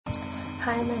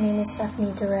Hi, my name is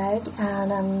Stephanie Dureg,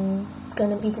 and I'm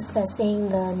going to be discussing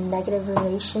the negative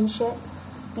relationship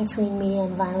between media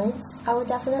and violence. I would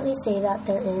definitely say that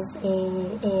there is a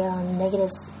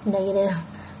negative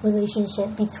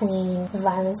relationship between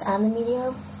violence and the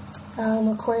media.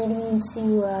 According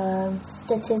to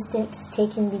statistics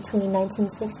taken between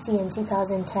 1960 and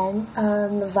 2010,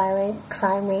 the violent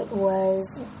crime rate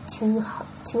was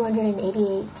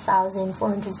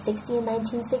 288,460 in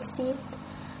 1960.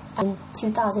 In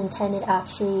 2010, it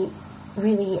actually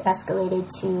really escalated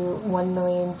to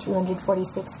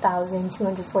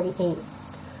 1,246,248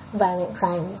 violent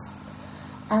crimes.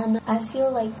 And I feel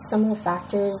like some of the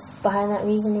factors behind that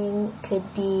reasoning could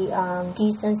be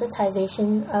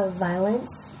desensitization of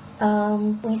violence.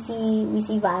 We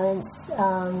see violence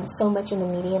so much in the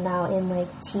media now, in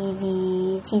like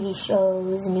TV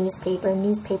shows,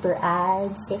 newspaper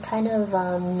ads. It kind of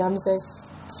numbs us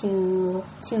to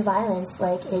violence.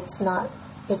 Like it's not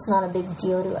a big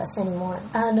deal to us anymore.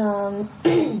 And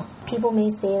people may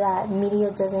say that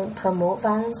media doesn't promote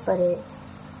violence, but it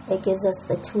gives us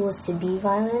the tools to be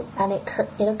violent, and it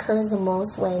occurs the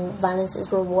most when violence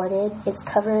is rewarded. It's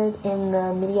covered in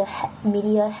the media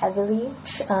heavily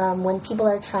when people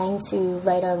are trying to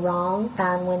right a wrong,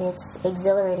 and when it's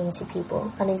exhilarating to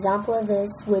people. An example of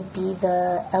this would be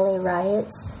the LA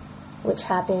riots, which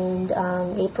happened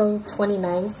April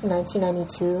 29th,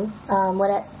 1992.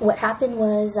 What happened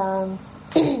was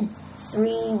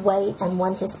 3 white and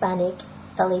 1 Hispanic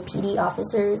LAPD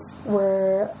officers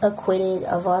were acquitted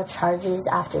of all charges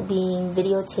after being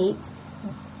videotaped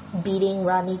beating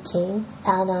Rodney King,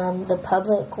 and the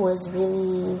public was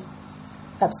really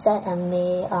upset, and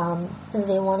they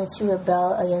wanted to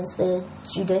rebel against the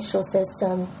judicial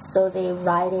system, so they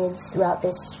rioted throughout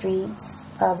the streets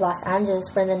of Los Angeles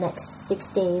for the next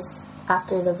 6 days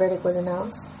after the verdict was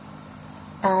announced.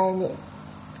 And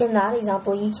in that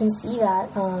example, you can see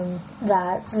that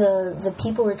that the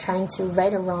people were trying to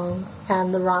right a wrong,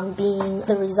 and the wrong being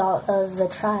the result of the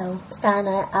trial. And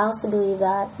I also believe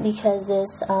that because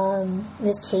this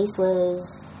case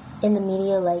was in the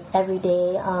media like every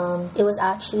day, it was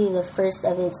actually the first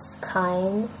of its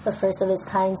kind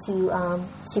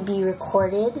to be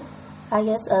recorded, I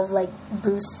guess, of like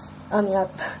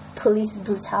police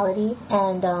brutality.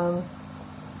 And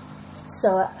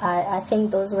so I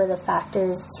think those were the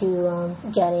factors to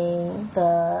getting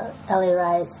the LA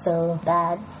riots so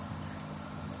bad.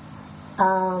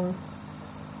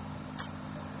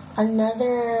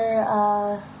 Another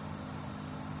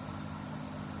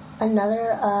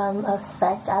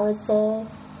effect, I would say,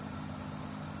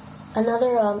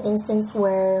 another instance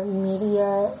where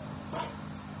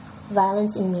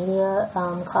violence in media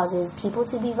causes people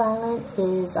to be violent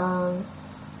is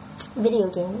video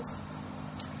games.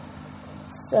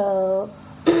 So,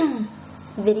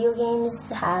 video games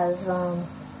have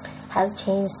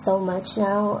changed so much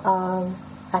now.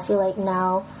 I feel like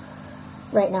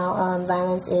right now,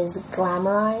 violence is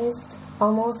glamorized,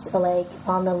 almost. Like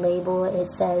on the label,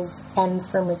 it says M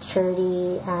for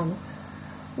maturity and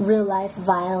real life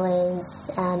violence.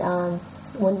 And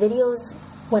when video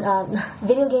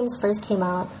games first came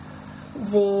out,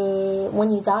 when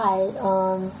you died,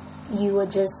 you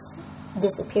would just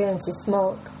disappear into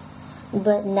smoke.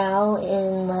 But now,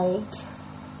 in like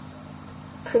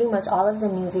pretty much all of the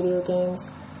new video games,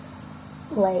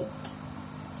 like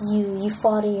you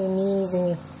fall to your knees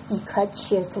and you cut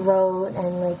your throat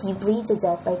and like you bleed to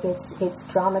death. Like it's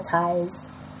dramatized.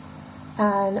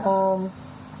 And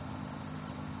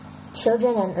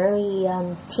children and early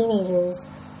teenagers,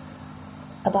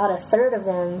 about a third of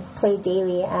them play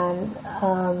daily, and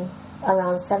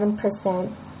around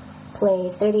 7% play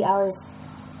 30 hours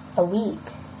a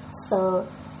week. So,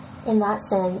 in that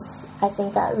sense, I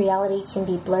think that reality can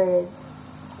be blurred,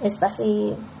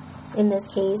 especially in this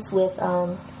case with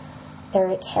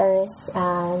Eric Harris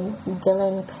and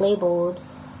Dylan Klebold,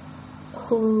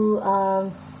 who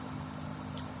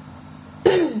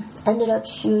ended up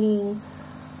shooting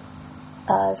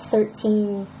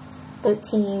 13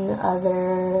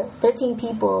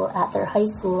 people at their high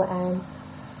school and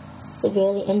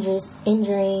severely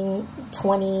injuring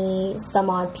 20 some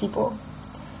odd people.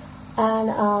 And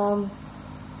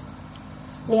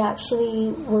they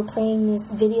actually were playing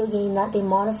this video game that they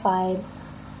modified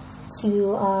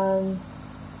to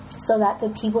so that the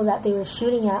people that they were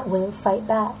shooting at wouldn't fight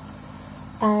back.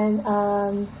 And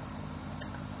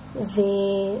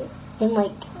they in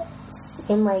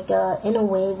a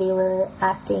way they were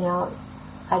acting out,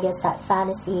 I guess, that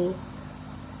fantasy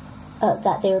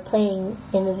that they were playing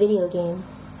in the video game.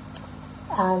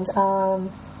 And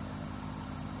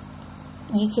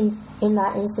you can, in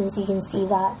that instance, you can see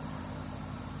that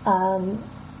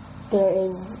There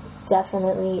is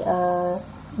definitely a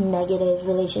negative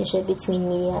relationship between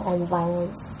media and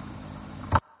violence.